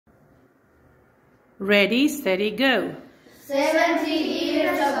Ready, steady, go. 70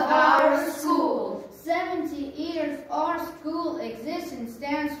 years of our school. 70 years our school exists and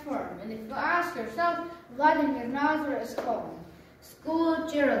stands firm. And if you ask yourself, Vladimir Nazor is calling. School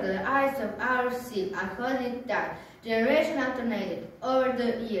cheered the eyes of our seat, a holy tide. Generation alternated over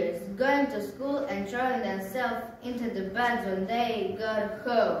the years, going to school and throwing themselves into the beds when they got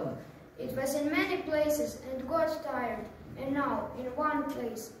home. It was in many places and got tired, and now in one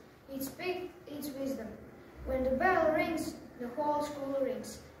place it speaks its wisdom. When the bell rings, the whole school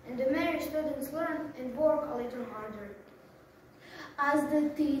rings, and the merry students learn and work a little harder. As the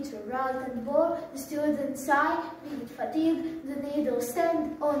teacher wrote and bore, the students sigh, being fatigued, the needles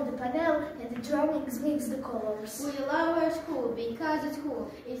stand on the panel, and the drawings mix the colors. We love our school because it's cool.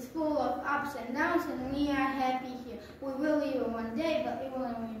 It's full of ups and downs, and we are happy here. We will leave one day, but it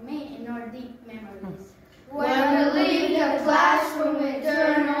will remain in our deep memories. When we leave the classroom, we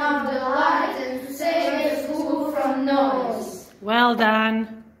turn off the lights and save the school from noise. Well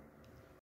done.